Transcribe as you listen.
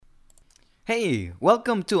Hey,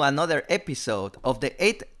 welcome to another episode of the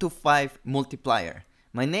 8 to 5 multiplier.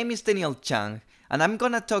 My name is Daniel Chang, and I'm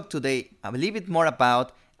gonna talk today a little bit more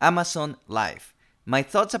about Amazon Live, my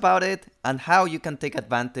thoughts about it, and how you can take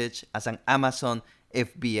advantage as an Amazon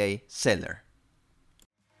FBA seller.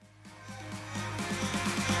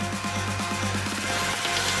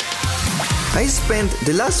 I spent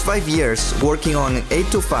the last 5 years working on an 8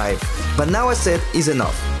 to 5, but now I said is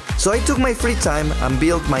enough. So I took my free time and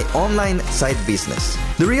built my online side business.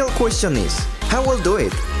 The real question is, how will I do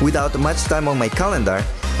it without much time on my calendar,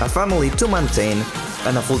 a family to maintain,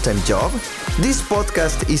 and a full-time job? This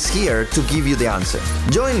podcast is here to give you the answer.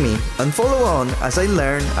 Join me and follow on as I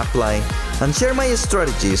learn, apply, and share my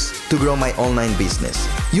strategies to grow my online business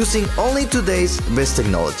using only today's best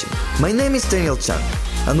technology. My name is Daniel Chang,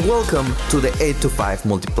 and welcome to the 8 to 5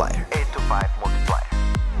 multiplier. 8 to 5 multiplier.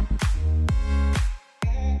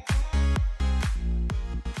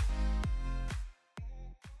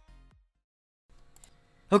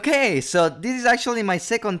 Okay, so this is actually my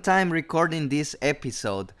second time recording this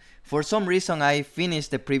episode. For some reason, I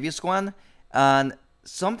finished the previous one, and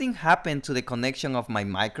something happened to the connection of my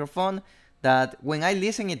microphone that when I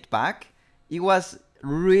listen it back, it was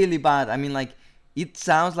really bad. I mean, it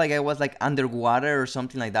sounds like I was underwater or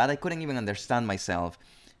something like that. I couldn't even understand myself.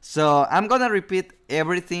 So I'm gonna repeat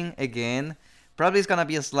everything again. Probably it's gonna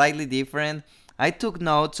be slightly different. I took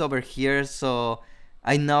notes over here, so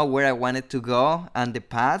I know where I wanted to go and the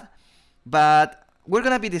path, but we're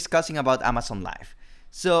gonna be discussing about Amazon Live.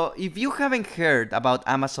 So if you haven't heard about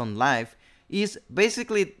Amazon Live, is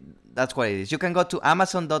basically that's what it is. You can go to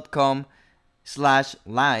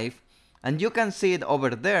amazon.com/live and you can see it over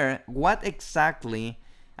there what exactly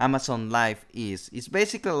Amazon Live is. It's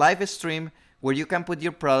basically a live stream where you can put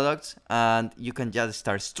your products and you can just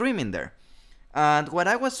start streaming there. And what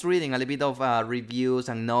I was reading a little bit of reviews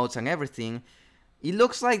and notes and everything, it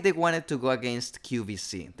looks like they wanted to go against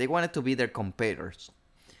QVC. They wanted to be their competitors.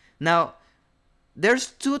 Now,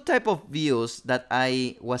 there's two types of views that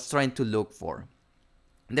I was trying to look for.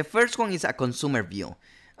 The first one is a consumer view.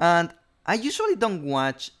 And I usually don't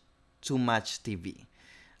watch too much TV.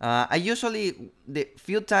 The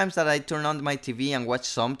few times that I turn on my TV and watch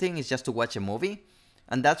something is just to watch a movie.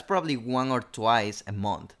 And that's probably one or twice a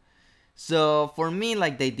month. So for me,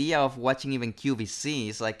 the idea of watching even QVC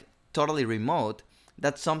is totally remote.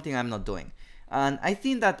 That's something I'm not doing. And I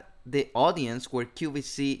think that the audience where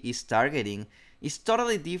QVC is targeting is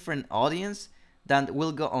totally different audience than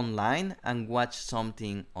will go online and watch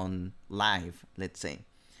something on live, let's say.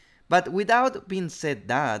 But without being said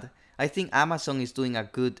that, I think Amazon is doing a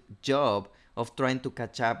good job of trying to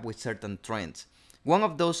catch up with certain trends. One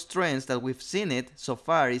of those trends that we've seen it so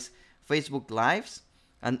far is Facebook Lives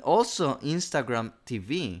and also Instagram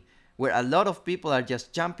TV, where a lot of people are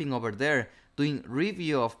just jumping over there doing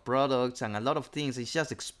review of products and a lot of things. It's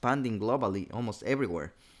just expanding globally almost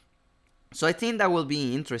everywhere. So I think that will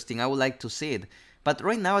be interesting. I would like to see it. But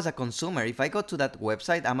right now as a consumer, if I go to that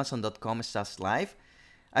website, amazon.com/live,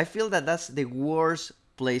 I feel that that's the worst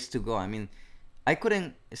place to go. I mean, I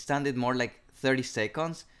couldn't stand it more 30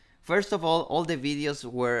 seconds. First of all the videos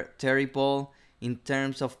were terrible in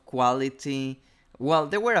terms of quality. Well,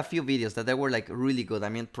 there were a few videos that they were really good. I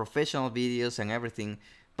mean, professional videos and everything.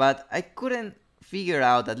 But I couldn't figure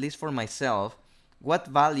out, at least for myself, what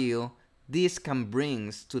value this can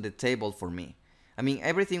bring to the table for me. I mean,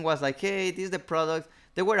 everything was hey, this is the product.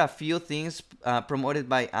 There were a few things promoted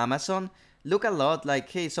by Amazon. Look a lot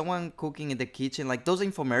hey, someone cooking in the kitchen, those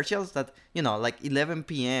infomercials that, 11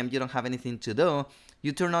 p.m., you don't have anything to do.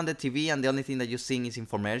 You turn on the TV and the only thing that you're seeing is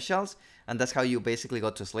infomercials. And that's how you basically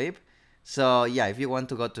go to sleep. So yeah, if you want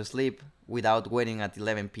to go to sleep without waiting at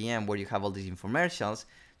 11 p.m. where you have all these infomercials,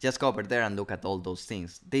 just go over there and look at all those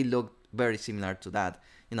things. They look very similar to that.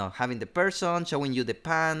 Having the person showing you the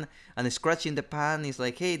pan and scratching the pan is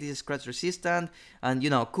hey, this is scratch resistant, and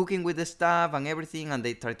cooking with the stuff and everything, and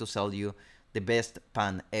they try to sell you the best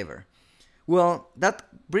pan ever. Well, that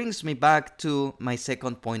brings me back to my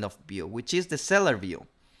second point of view, which is the seller view.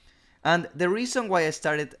 And the reason why I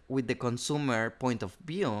started with the consumer point of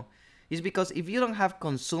view is because if you don't have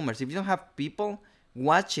consumers, if you don't have people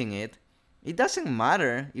watching it, it doesn't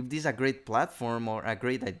matter if this is a great platform or a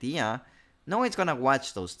great idea. No one's gonna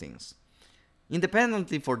watch those things.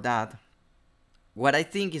 Independently for that, what I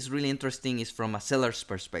think is really interesting is from a seller's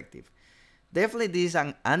perspective. Definitely this is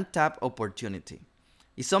an untapped opportunity.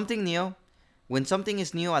 It's something new. When something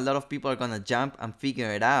is new, a lot of people are gonna jump and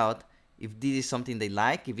figure it out if this is something they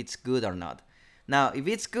like, if it's good or not. Now, if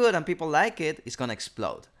it's good and people like it, it's gonna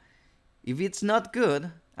explode. If it's not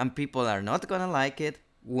good and people are not gonna like it,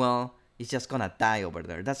 well, it's just gonna die over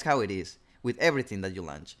there. That's how it is. with everything that you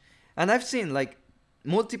launch. And I've seen like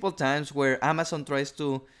multiple times where Amazon tries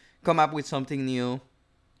to come up with something new.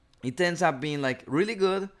 It ends up being like really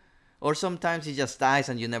good, or sometimes it just dies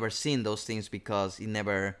and you never seen those things because it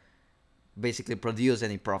never basically produced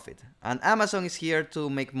any profit. And Amazon is here to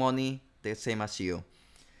make money the same as you.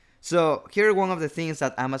 So here one of the things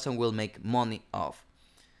that Amazon will make money off.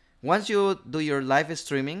 Once you do your live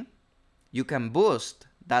streaming, you can boost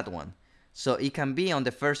that one. So it can be on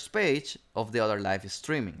the first page of the other live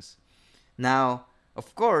streamings. Now,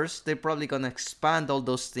 of course, they're probably going to expand all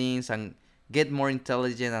those things and get more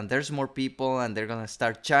intelligent, and there's more people, and they're going to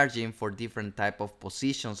start charging for different type of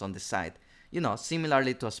positions on the site. You know,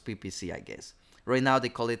 similarly to a PPC, I guess. Right now they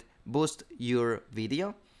call it Boost Your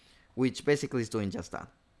Video, which basically is doing just that.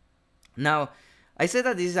 Now, I say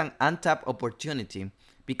that this is an untapped opportunity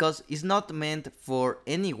because it's not meant for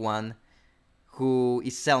anyone who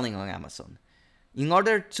is selling on Amazon. In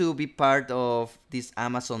order to be part of this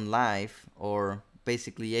Amazon Live, or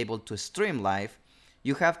basically able to stream live,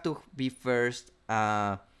 you have to be first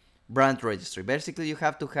brand registry. Basically, you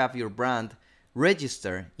have to have your brand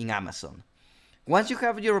registered in Amazon. Once you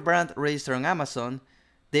have your brand registered on Amazon,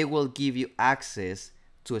 they will give you access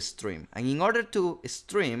to stream. And in order to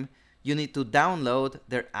stream, you need to download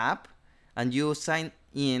their app and you sign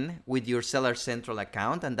in with your Seller Central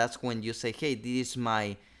account, and that's when you say, hey, this is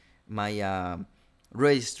my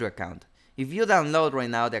registry account. If you download right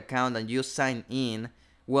now the account and you sign in,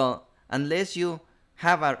 well, unless you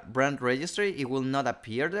have a brand registry, it will not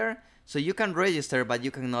appear there. So you can register, but you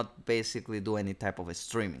cannot basically do any type of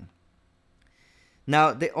streaming.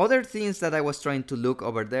 Now, the other things that I was trying to look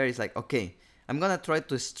over there is like, okay, I'm going to try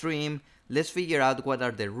to stream. Let's figure out what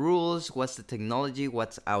are the rules, what's the technology,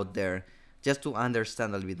 what's out there, just to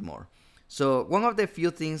understand a little bit more. So one of the few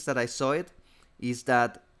things that I saw it is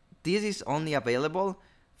that this is only available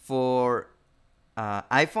for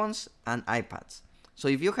iPhones and iPads. So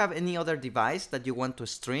if you have any other device that you want to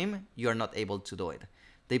stream, you are not able to do it.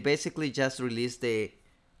 They basically just released the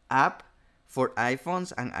app for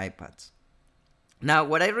iPhones and iPads. Now,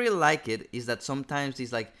 what I really like it is that sometimes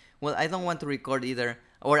it's like, well, I don't want to record either,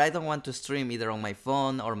 or I don't want to stream either on my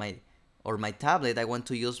phone or my tablet. I want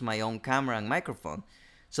to use my own camera and microphone.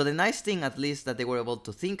 So the nice thing, at least, that they were able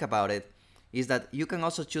to think about it is that you can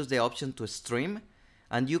also choose the option to stream,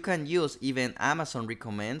 and you can use, even Amazon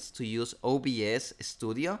recommends to use OBS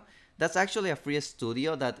Studio. That's actually a free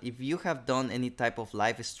studio that if you have done any type of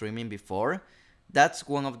live streaming before, that's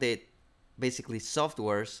one of the basically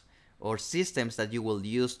softwares or systems that you will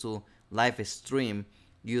use to live stream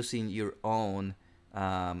using your own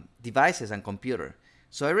devices and computer.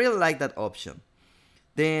 So I really like that option.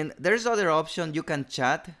 Then there's other option, you can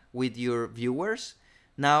chat with your viewers.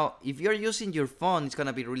 Now, if you're using your phone, it's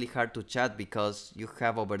gonna be really hard to chat because you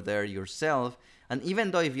have over there yourself. And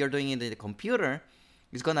even though if you're doing it in the computer,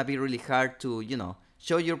 it's gonna be really hard to,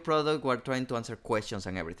 show your product while trying to answer questions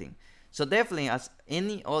and everything. So definitely, as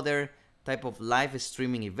any other type of live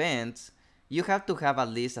streaming events, you have to have at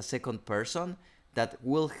least a second person that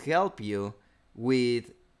will help you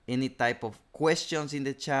with any type of questions in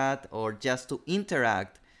the chat or just to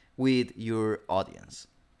interact with your audience.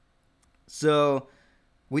 So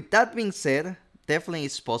with that being said, definitely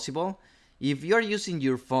it's possible. If you're using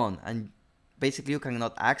your phone and basically you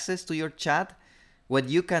cannot access to your chat, what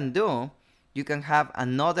you can do, you can have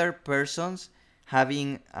another person's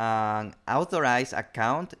having an authorized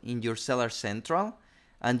account in your Seller Central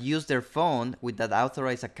and use their phone with that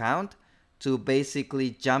authorized account to basically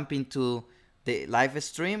jump into the live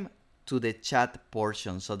stream to the chat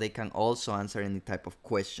portion so they can also answer any type of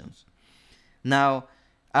questions. Now,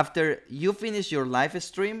 after you finish your live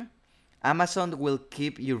stream, Amazon will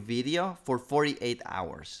keep your video for 48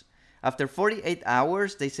 hours. After 48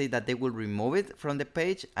 hours, they say that they will remove it from the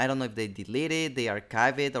page. I don't know if they delete it, they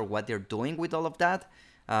archive it, or what they're doing with all of that.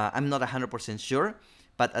 I'm not 100% sure,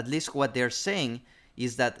 but at least what they're saying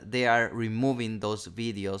is that they are removing those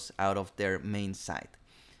videos out of their main site.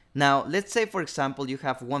 Now, let's say, for example, you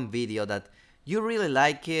have one video that you really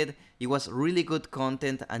like it was really good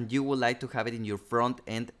content, and you would like to have it in your front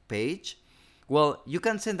end page. Well, you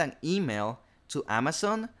can send an email to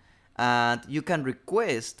Amazon and you can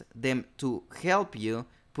request them to help you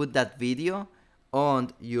put that video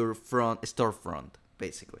on your storefront,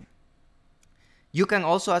 basically. You can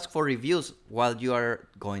also ask for reviews while you are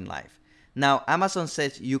going live. Now, Amazon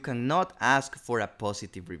says you cannot ask for a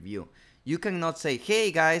positive review. You cannot say, hey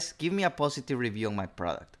guys, give me a positive review on my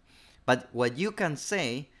product. But what you can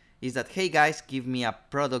say is that, hey guys, give me a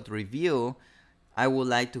product review. I would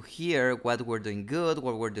like to hear what we're doing good,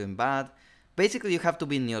 what we're doing bad. Basically, you have to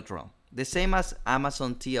be neutral. The same as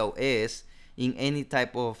Amazon TOS, in any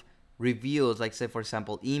type of reviews, like say for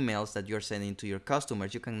example emails that you're sending to your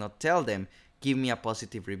customers. You cannot tell them, give me a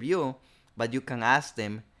positive review, but you can ask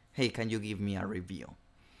them, hey, can you give me a review?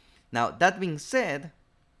 Now, that being said,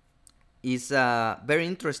 is very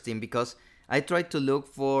interesting because I tried to look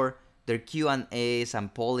for their Q&As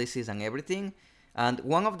and policies and everything. And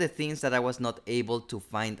one of the things that I was not able to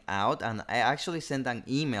find out, and I actually sent an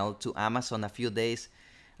email to Amazon a few days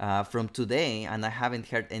from today, and I haven't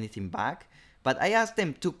heard anything back. But I asked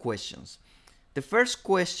them two questions. The first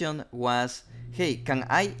question was, hey, can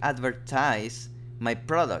I advertise my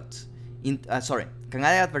products? Can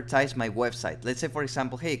I advertise my website? Let's say, for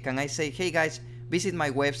example, hey, can I say, hey guys, visit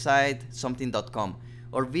my website, something.com,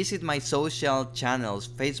 or visit my social channels,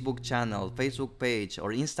 Facebook channel, Facebook page,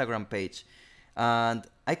 or Instagram page. And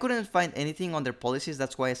I couldn't find anything on their policies.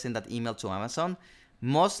 That's why I sent that email to Amazon.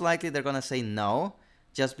 Most likely they're gonna say no,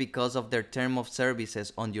 just because of their term of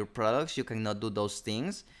services on your products. You cannot do those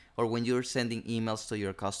things, or when you're sending emails to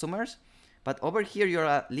your customers. But over here, you're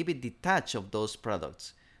a little bit detached of those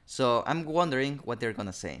products. So I'm wondering what they're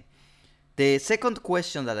gonna say. The second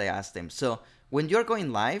question that I asked them, so when you're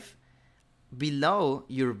going live, below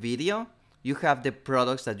your video, you have the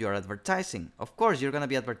products that you're advertising. Of course, you're gonna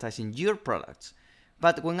be advertising your products.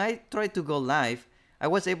 But when I tried to go live, I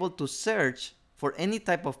was able to search for any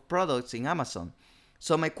type of products in Amazon.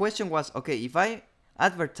 So my question was, okay, if I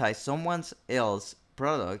advertise someone else's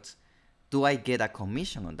products, do I get a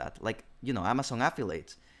commission on that? Like, Amazon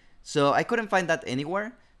affiliates. So I couldn't find that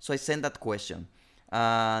anywhere, so I sent that question.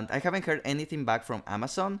 And I haven't heard anything back from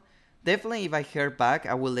Amazon. Definitely, if I hear back,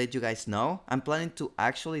 I will let you guys know. I'm planning to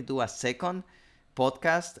actually do a second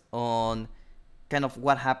podcast on kind of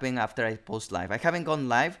what happened after I post live. I haven't gone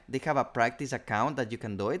live. They have a practice account that you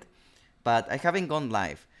can do it, but I haven't gone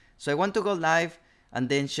live. So I want to go live and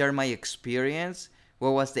then share my experience,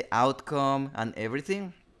 what was the outcome and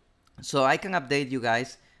everything, so I can update you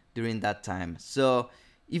guys during that time. So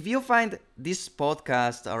if you find this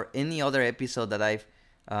podcast or any other episode that I've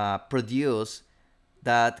produced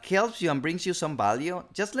that helps you and brings you some value,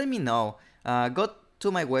 just let me know. Go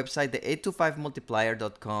to my website, the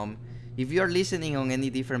 825multiplier.com. If you're listening on any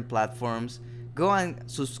different platforms, go and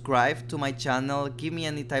subscribe to my channel. Give me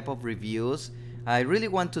any type of reviews. I really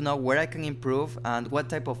want to know where I can improve and what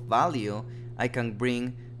type of value I can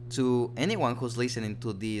bring to anyone who's listening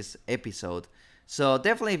to this episode. So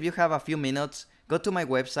definitely, if you have a few minutes, go to my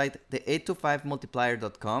website, the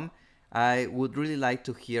 825multiplier.com. I would really like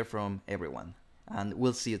to hear from everyone. And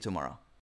we'll see you tomorrow.